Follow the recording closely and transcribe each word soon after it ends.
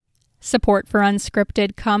Support for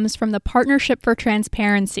Unscripted comes from the Partnership for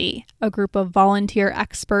Transparency, a group of volunteer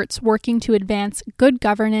experts working to advance good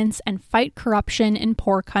governance and fight corruption in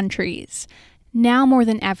poor countries. Now more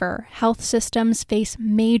than ever, health systems face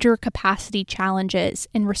major capacity challenges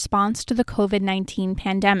in response to the COVID-19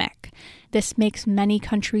 pandemic. This makes many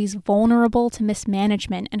countries vulnerable to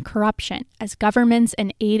mismanagement and corruption as governments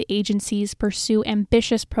and aid agencies pursue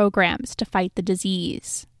ambitious programs to fight the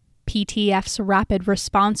disease. PTF's rapid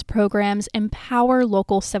response programs empower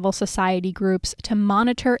local civil society groups to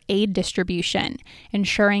monitor aid distribution,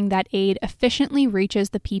 ensuring that aid efficiently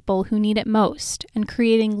reaches the people who need it most, and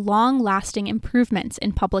creating long-lasting improvements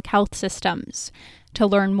in public health systems. To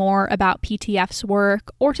learn more about PTF's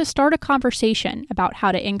work or to start a conversation about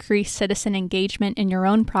how to increase citizen engagement in your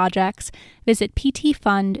own projects, visit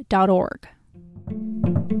ptfund.org.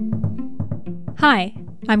 Hi,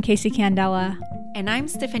 I'm Casey Candela. And I'm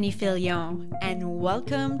Stephanie Fillion, and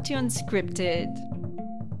welcome to Unscripted.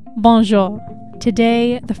 Bonjour.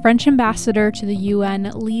 Today, the French ambassador to the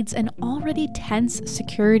UN leads an already tense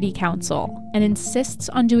Security Council and insists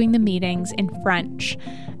on doing the meetings in French,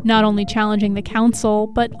 not only challenging the council,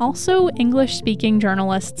 but also English-speaking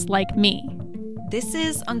journalists like me. This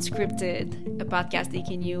is Unscripted, a podcast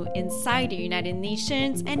taking you inside the United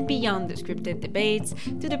Nations and beyond the scripted debates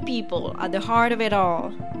to the people at the heart of it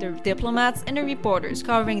all, the diplomats and the reporters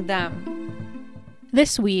covering them.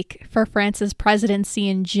 This week, for France's presidency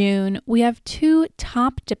in June, we have two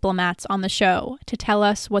top diplomats on the show to tell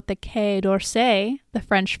us what the Quai d'Orsay, the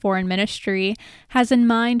French Foreign Ministry, has in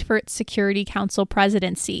mind for its Security Council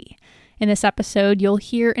presidency. In this episode, you'll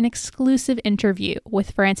hear an exclusive interview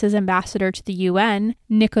with France's ambassador to the UN,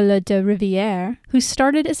 Nicolas de Rivière, who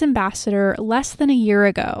started as ambassador less than a year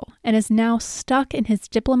ago and is now stuck in his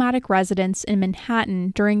diplomatic residence in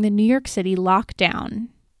Manhattan during the New York City lockdown.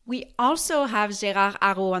 We also have Gérard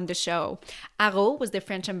Araud on the show. Araud was the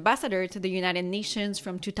French ambassador to the United Nations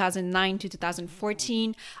from 2009 to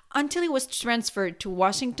 2014 until he was transferred to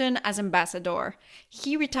Washington as ambassador.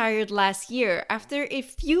 He retired last year after a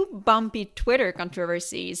few bumpy Twitter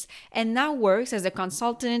controversies and now works as a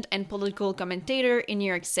consultant and political commentator in New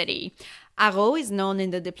York City. Araud is known in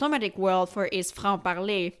the diplomatic world for his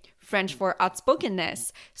franc-parler, French for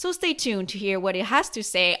outspokenness, so stay tuned to hear what he has to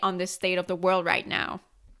say on the state of the world right now.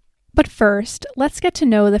 But first, let's get to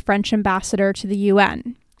know the French ambassador to the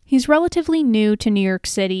UN. He's relatively new to New York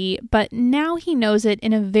City, but now he knows it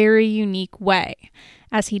in a very unique way.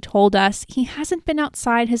 As he told us, he hasn't been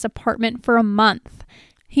outside his apartment for a month.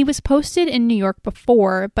 He was posted in New York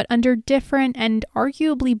before, but under different and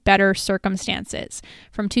arguably better circumstances,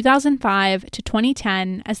 from 2005 to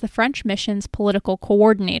 2010 as the French mission's political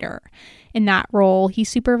coordinator. In that role, he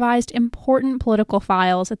supervised important political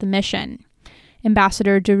files at the mission.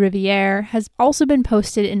 Ambassador de Rivière has also been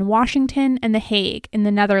posted in Washington and The Hague in the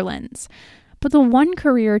Netherlands. But the one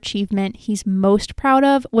career achievement he's most proud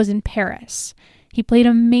of was in Paris. He played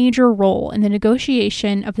a major role in the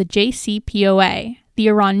negotiation of the JCPOA, the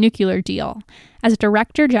Iran nuclear deal, as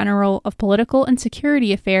Director General of Political and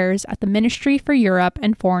Security Affairs at the Ministry for Europe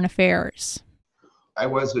and Foreign Affairs. I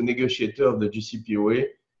was a negotiator of the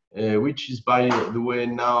JCPOA, which is, by the way,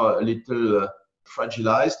 now a little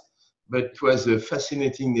fragilized. But it was a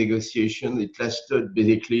fascinating negotiation. It lasted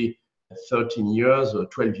basically 13 years or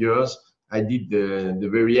 12 years. I did the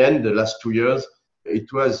very end, the last 2 years.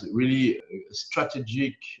 It was really a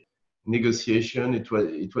strategic negotiation. It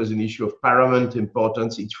was an issue of paramount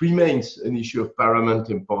importance. It remains an issue of paramount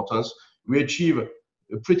importance. We achieved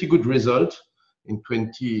a pretty good result in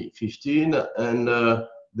 2015. And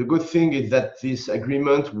the good thing is that this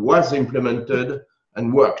agreement was implemented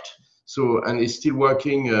and worked. And it's still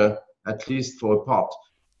working at least for a part.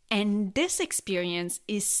 And this experience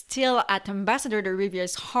is still at Ambassador de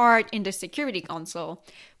Rivière's heart in the Security Council.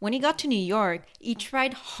 When he got to New York, he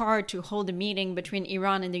tried hard to hold a meeting between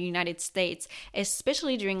Iran and the United States,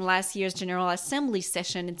 especially during last year's General Assembly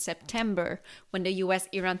session in September, when the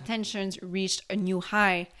US-Iran tensions reached a new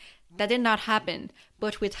high. That did not happen,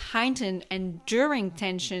 but with heightened and enduring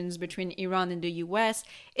tensions between Iran and the US,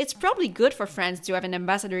 it's probably good for France to have an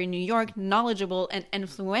ambassador in New York knowledgeable and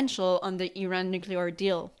influential on the Iran nuclear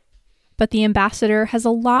deal. But the ambassador has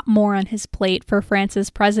a lot more on his plate for France's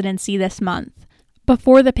presidency this month.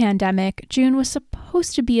 Before the pandemic, June was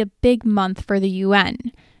supposed to be a big month for the UN.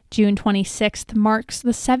 June 26th marks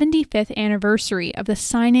the 75th anniversary of the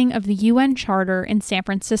signing of the UN Charter in San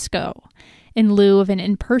Francisco. In lieu of an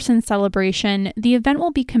in-person celebration, the event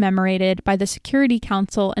will be commemorated by the Security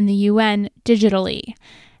Council and the UN digitally.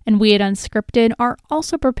 And we at Unscripted are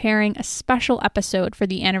also preparing a special episode for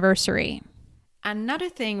the anniversary. Another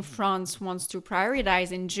thing France wants to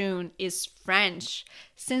prioritize in June is French.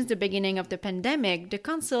 Since the beginning of the pandemic, the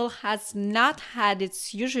Council has not had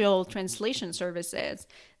its usual translation services.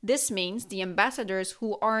 This means the ambassadors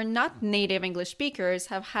who are not native English speakers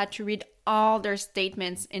have had to read all their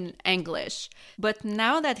statements in English. But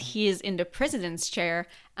now that he is in the president's chair,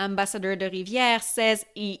 Ambassador de Rivière says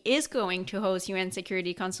he is going to host UN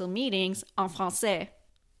Security Council meetings en français.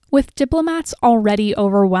 With diplomats already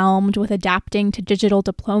overwhelmed with adapting to digital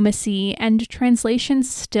diplomacy and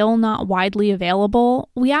translations still not widely available,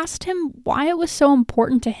 we asked him why it was so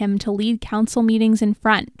important to him to lead council meetings in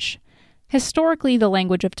French. Historically the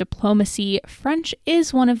language of diplomacy, French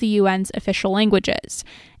is one of the UN's official languages,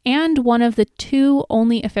 and one of the two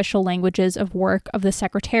only official languages of work of the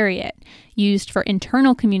Secretariat, used for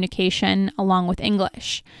internal communication along with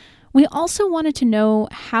English. We also wanted to know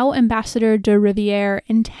how Ambassador de Rivière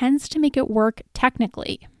intends to make it work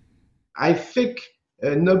technically. I think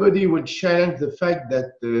nobody would challenge the fact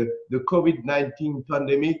that the COVID-19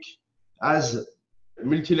 pandemic has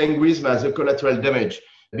multilingualism as a collateral damage,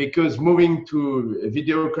 because moving to a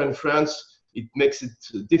video conference, it makes it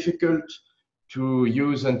difficult to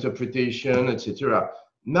use interpretation, etc.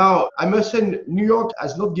 Now, I must say, New York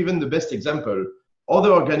has not given the best example.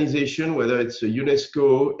 Other organizations, whether it's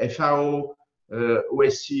UNESCO, FAO,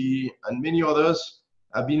 OSCE, and many others,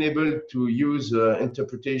 have been able to use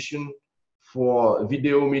interpretation for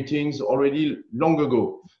video meetings already long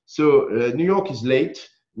ago. So New York is late.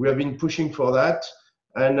 We have been pushing for that.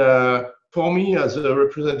 And for me, as a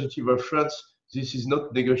representative of France, this is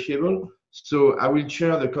not negotiable. So I will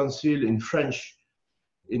chair the council in French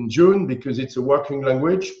in June because it's a working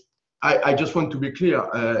language. I just want to be clear.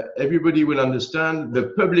 Everybody will understand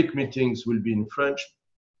the public meetings will be in French.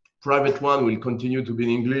 Private one will continue to be in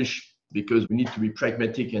English because we need to be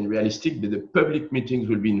pragmatic and realistic, but the public meetings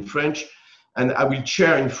will be in French. And I will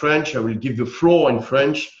chair in French. I will give the floor in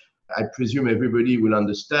French. I presume everybody will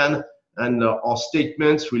understand. And our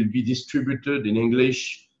statements will be distributed in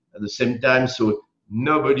English at the same time. So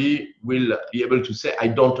nobody will be able to say, I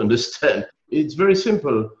don't understand. It's very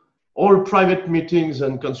simple. All private meetings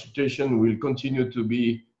and consultation will continue to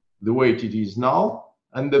be the way it is now.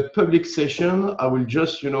 And the public session, I will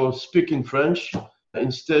just, speak in French.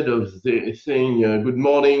 Instead of saying good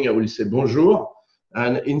morning, I will say bonjour.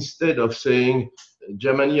 And instead of saying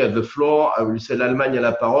Germany has the floor, I will say l'Allemagne a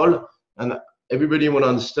la parole. And everybody will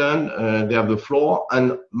understand they have the floor.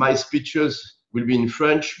 And my speeches will be in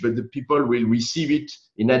French, but the people will receive it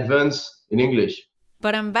in advance in English.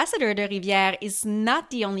 But Ambassador de Rivière is not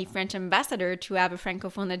the only French ambassador to have a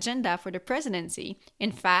Francophone agenda for the presidency.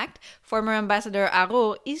 In fact, former Ambassador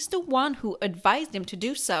Haro is the one who advised him to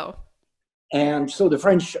do so. And so the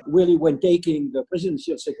French really, when taking the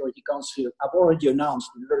presidency of Security Council, have already announced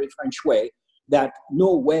in a very French way that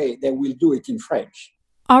no way they will do it in French.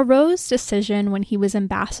 Haro's decision when he was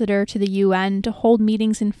ambassador to the UN to hold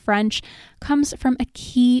meetings in French comes from a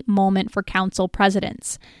key moment for council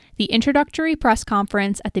presidents, the introductory press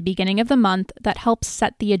conference at the beginning of the month that helps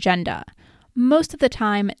set the agenda. Most of the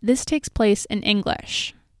time, this takes place in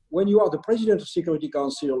English. When you are the president of Security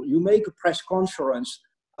Council, you make a press conference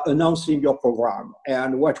announcing your program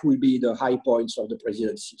and what will be the high points of the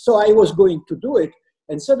presidency. So I was going to do it,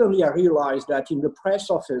 and suddenly I realized that in the press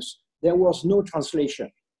office, there was no translation.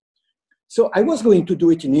 So I was going to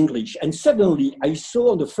do it in English, and suddenly I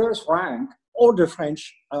saw on the first rank all the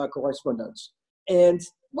French correspondents. And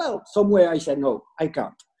well, somewhere I said, no, I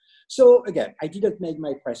can't. So again, I didn't make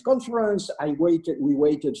my press conference. We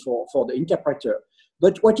waited for the interpreter.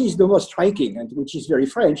 But what is the most striking, and which is very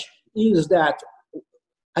French, is that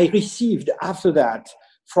I received after that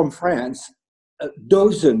from France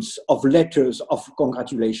dozens of letters of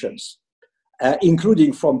congratulations,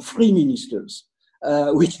 including from 3 ministers,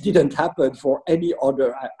 which didn't happen for any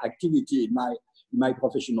other activity in my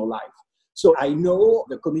professional life. So I know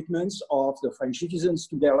the commitments of the French citizens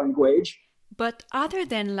to their language. But other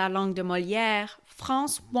than La Langue de Molière,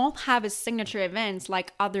 France won't have its signature events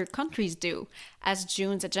like other countries do, as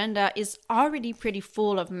June's agenda is already pretty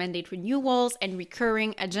full of mandate renewals and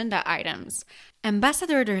recurring agenda items.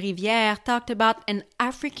 Ambassador de Rivière talked about an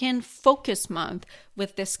African Focus Month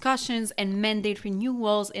with discussions and mandate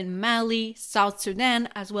renewals in Mali, South Sudan,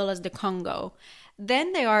 as well as the Congo.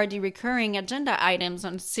 Then there are the recurring agenda items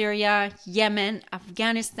on Syria, Yemen,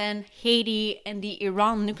 Afghanistan, Haiti, and the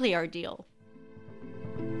Iran nuclear deal.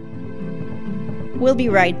 We'll be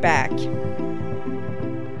right back.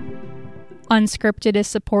 Unscripted is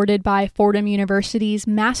supported by Fordham University's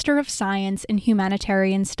Master of Science in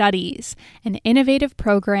Humanitarian Studies, an innovative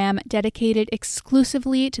program dedicated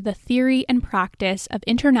exclusively to the theory and practice of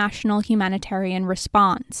international humanitarian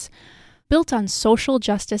response. Built on social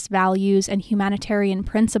justice values and humanitarian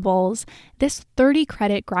principles, this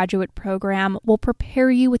 30-credit graduate program will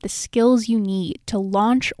prepare you with the skills you need to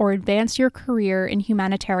launch or advance your career in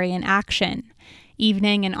humanitarian action.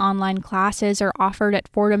 Evening and online classes are offered at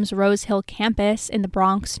Fordham's Rose Hill campus in the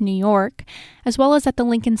Bronx, New York, as well as at the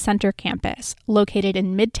Lincoln Center campus, located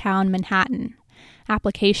in Midtown Manhattan.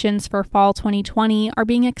 Applications for fall 2020 are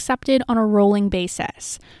being accepted on a rolling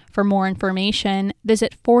basis. For more information,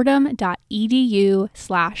 visit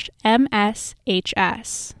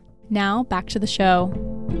fordham.edu/MSHS. Now, back to the show.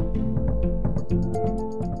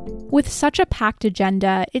 With such a packed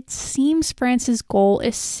agenda, it seems France's goal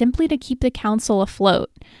is simply to keep the council afloat.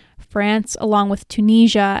 France, along with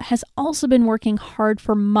Tunisia, has also been working hard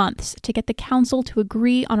for months to get the council to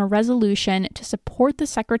agree on a resolution to support the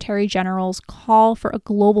Secretary General's call for a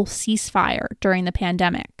global ceasefire during the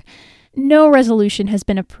pandemic. No resolution has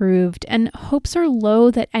been approved, and hopes are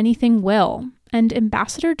low that anything will. And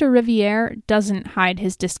Ambassador de Rivière doesn't hide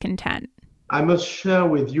his discontent. I must share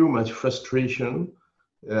with you my frustration.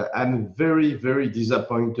 I'm very, very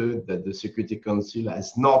disappointed that the Security Council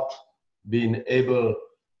has not been able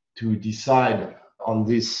to decide on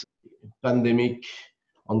this pandemic,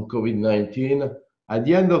 on COVID-19. At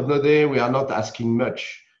the end of the day, we are not asking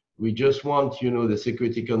much. We just want, the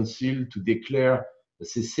Security Council to declare a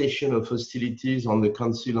cessation of hostilities on the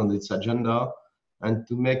Council on its agenda and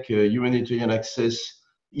to make humanitarian access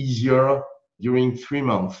easier during 3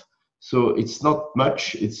 months. So it's not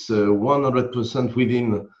much. It's 100%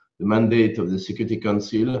 within the mandate of the Security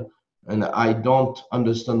Council. And I don't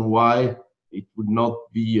understand why it would not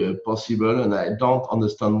be possible. And I don't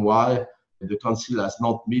understand why the Council has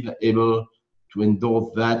not been able to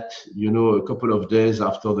endorse that, a couple of days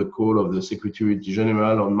after the call of the Secretary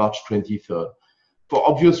General on March 23rd. For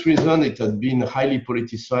obvious reason, it had been highly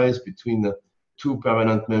politicized between the two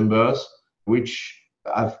permanent members, which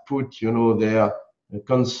have put, their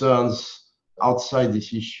concerns outside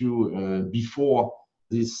this issue before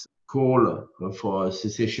this call for a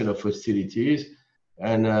cessation of hostilities.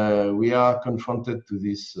 And we are confronted to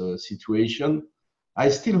this situation. I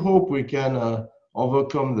still hope we can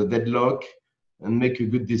overcome the deadlock and make a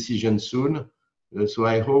good decision soon. So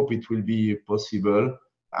I hope it will be possible.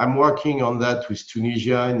 I'm working on that with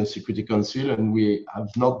Tunisia in the Security Council, and we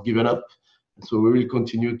have not given up. So we will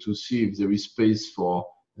continue to see if there is space for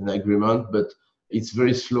an agreement, but it's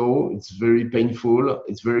very slow, it's very painful,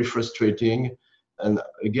 it's very frustrating. And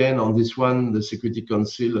again, on this one, the Security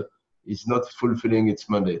Council is not fulfilling its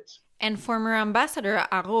mandate. And former Ambassador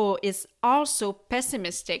Haro is also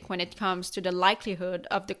pessimistic when it comes to the likelihood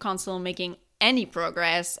of the Council making any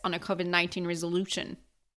progress on a COVID-19 resolution.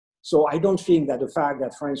 So I don't think that the fact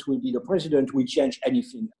that France will be the president will change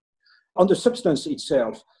anything. On the substance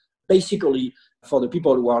itself, basically, for the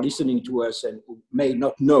people who are listening to us and who may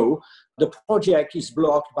not know, the project is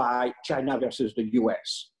blocked by China versus the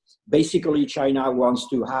US. Basically, China wants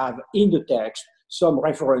to have in the text some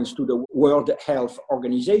reference to the World Health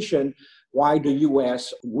Organization, while the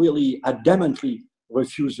US really adamantly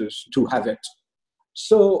refuses to have it.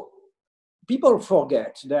 So people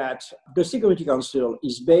forget that the Security Council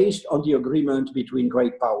is based on the agreement between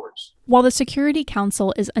great powers. While the Security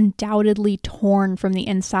Council is undoubtedly torn from the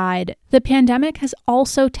inside, the pandemic has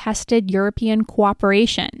also tested European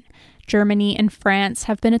cooperation. Germany and France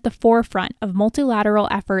have been at the forefront of multilateral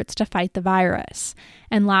efforts to fight the virus.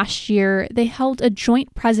 And last year, they held a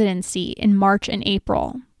joint presidency in March and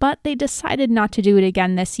April, but they decided not to do it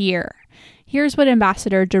again this year. Here's what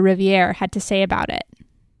Ambassador de Rivière had to say about it.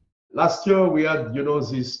 Last year, we had,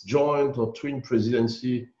 this joint or twin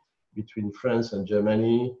presidency between France and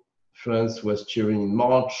Germany. France was chairing in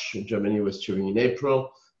March, Germany was chairing in April.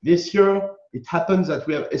 This year, it happens that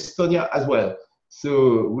we have Estonia as well.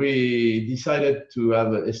 So we decided to have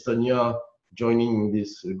Estonia joining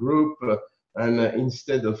this group. And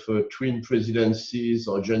instead of twin presidencies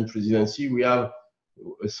or joint presidency, we have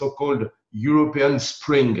a so-called European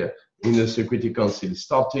spring in the Security Council,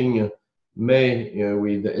 starting May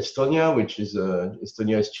with Estonia, which is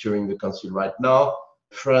Estonia is chairing the council right now,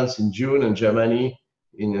 France in June, and Germany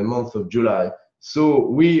in the month of July. So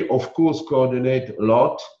we, of course, coordinate a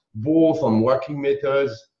lot, both on working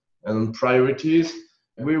methods and priorities.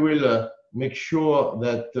 We will make sure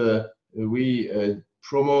that we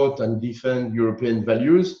promote and defend European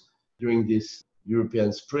values during this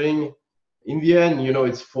European spring. In the end,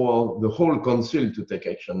 it's for the whole council to take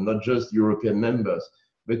action, not just European members.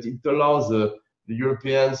 but it allows the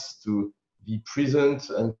Europeans to be present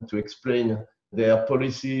and to explain their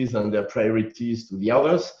policies and their priorities to the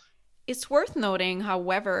others. It's worth noting,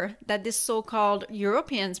 however, that this so-called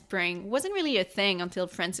European Spring wasn't really a thing until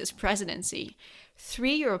France's presidency.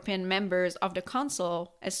 3 European members of the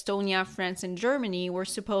Council, Estonia, France, and Germany, were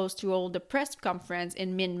supposed to hold a press conference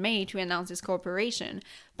in mid-May to announce this cooperation,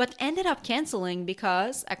 but ended up canceling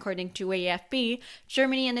because, according to AFP,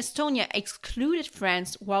 Germany and Estonia excluded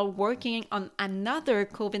France while working on another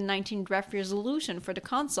COVID-19 draft resolution for the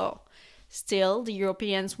Council. Still, the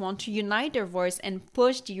Europeans want to unite their voice and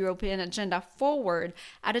push the European agenda forward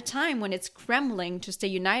at a time when it's scrambling to stay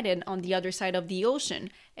united on the other side of the ocean,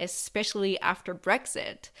 especially after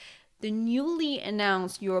Brexit. The newly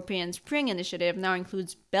announced European Spring Initiative now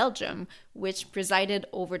includes Belgium, which presided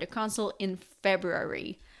over the Council in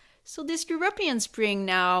February. So this European Spring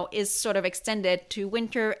now is sort of extended to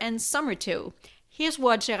winter and summer too. Here's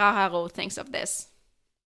what Gérard Araud thinks of this.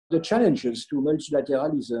 The challenges to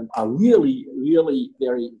multilateralism are really, really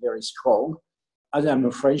very, very strong. As I'm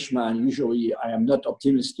a Frenchman, usually I am not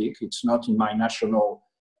optimistic. It's not in my national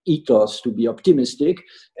ethos to be optimistic.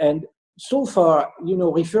 And so far,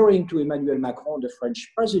 referring to Emmanuel Macron, the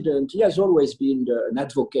French president, he has always been an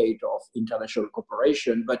advocate of international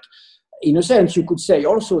cooperation. But in a sense, you could say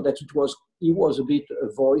also that he was a bit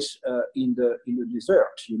a voice in the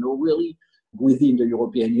desert, really. Within the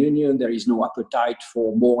European Union, there is no appetite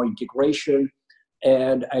for more integration.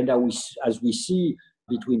 And as we see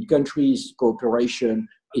between countries, cooperation,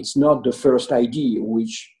 it's not the first idea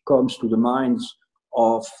which comes to the minds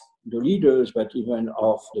of the leaders, but even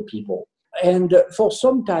of the people. And for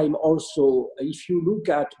some time also, if you look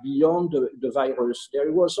at beyond the virus,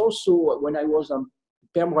 there was also, when I was on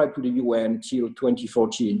perm rep to the UN till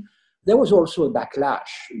 2014, there was also a backlash,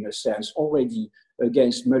 in a sense, already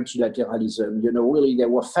against multilateralism. Really they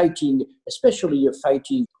were fighting, especially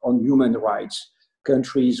fighting on human rights.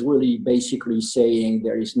 Countries really basically saying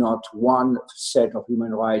there is not one set of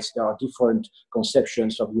human rights, there are different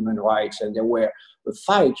conceptions of human rights, and there were a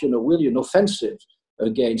fight, really an offensive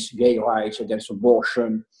against gay rights, against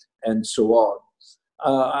abortion, and so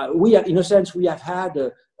on. We have had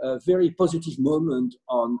a very positive moment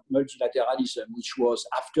on multilateralism, which was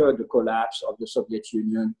after the collapse of the Soviet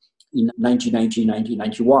Union in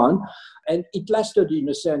 1990-1991. And it lasted, in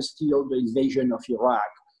a sense, till the invasion of Iraq,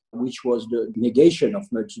 which was the negation of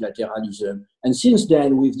multilateralism. And since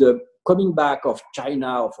then, with the coming back of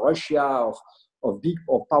China, of Russia, of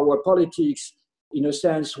power politics, in a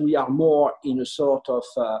sense, we are more in a sort of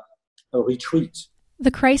a retreat. The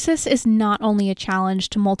crisis is not only a challenge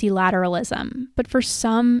to multilateralism, but for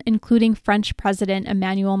some, including French President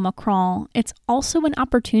Emmanuel Macron, it's also an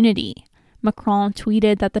opportunity. Macron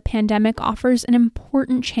tweeted that the pandemic offers an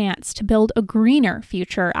important chance to build a greener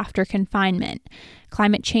future after confinement.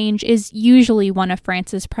 Climate change is usually one of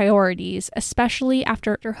France's priorities, especially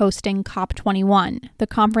after hosting COP21, the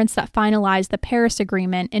conference that finalized the Paris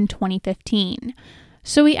Agreement in 2015.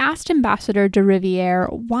 So we asked Ambassador de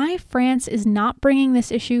Rivière why France is not bringing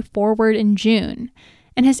this issue forward in June.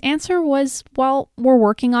 And his answer was, well, we're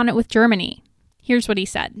working on it with Germany. Here's what he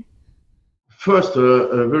said. First,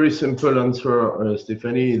 a very simple answer,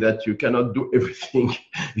 Stephanie, that you cannot do everything.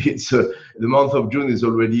 The month of June is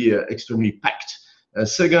already extremely packed.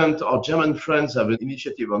 Second, our German friends have an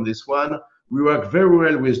initiative on this one. We work very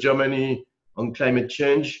well with Germany on climate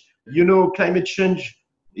change. Climate change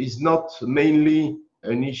is not mainly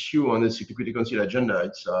an issue on the Security Council agenda.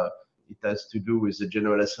 It has to do with the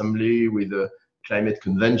General Assembly, with the Climate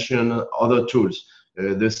Convention, other tools.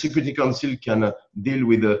 The Security Council can deal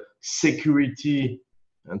with the security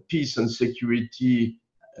and peace and security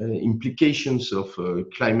implications of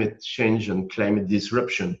climate change and climate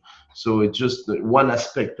disruption. So it's just one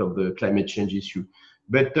aspect of the climate change issue.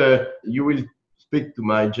 But you will speak to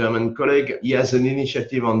my German colleague. He has an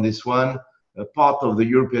initiative on this one, a part of the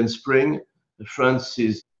European Spring. France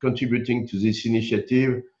is contributing to this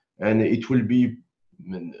initiative, and it will be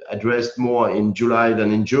addressed more in July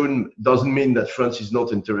than in June. Doesn't mean that France is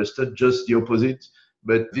not interested, just the opposite.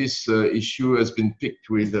 But this issue has been picked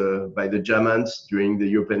with by the Germans during the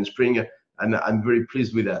European Spring, and I'm very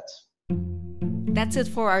pleased with that. That's it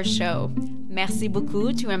for our show. Merci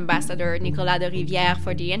beaucoup to Ambassador Nicolas de Rivière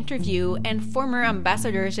for the interview and former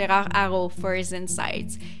Ambassador Gérard Araud for his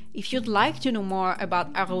insights. If you'd like to know more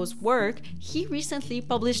about Araud's work, he recently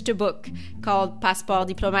published a book called Passeport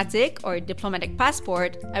Diplomatique or Diplomatic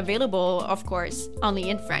Passport, available, of course, only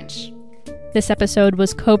in French. This episode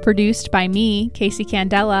was co-produced by me, Casey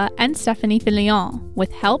Candela, and Stephanie Filion,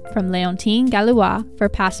 with help from Leontine Gallois for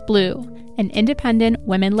Passe Bleu. an independent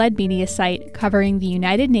women-led media site covering the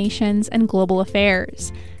United Nations and global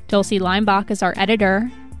affairs. Dulcie Leimbach is our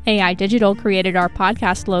editor. AI Digital created our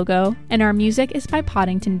podcast logo, and our music is by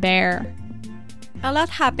Poddington Bear. A lot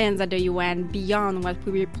happens at the UN beyond what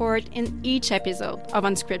we report in each episode of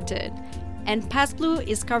Unscripted, and PassBlue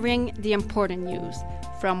is covering the important news,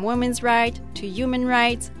 from women's rights to human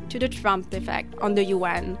rights to the Trump effect on the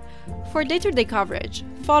UN. For day-to-day coverage,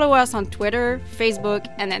 follow us on Twitter,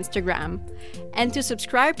 Facebook, and Instagram. And to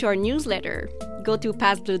subscribe to our newsletter, go to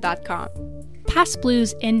passblue.com.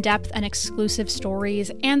 PassBlue's in-depth and exclusive stories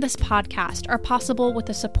and this podcast are possible with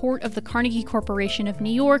the support of the Carnegie Corporation of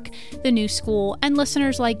New York, the New School, and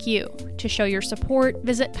listeners like you. To show your support,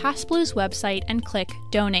 visit PassBlue's website and click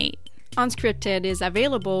Donate. Unscripted is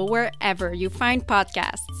available wherever you find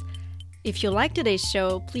podcasts. If you like today's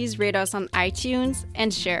show, please rate us on iTunes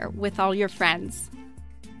and share with all your friends.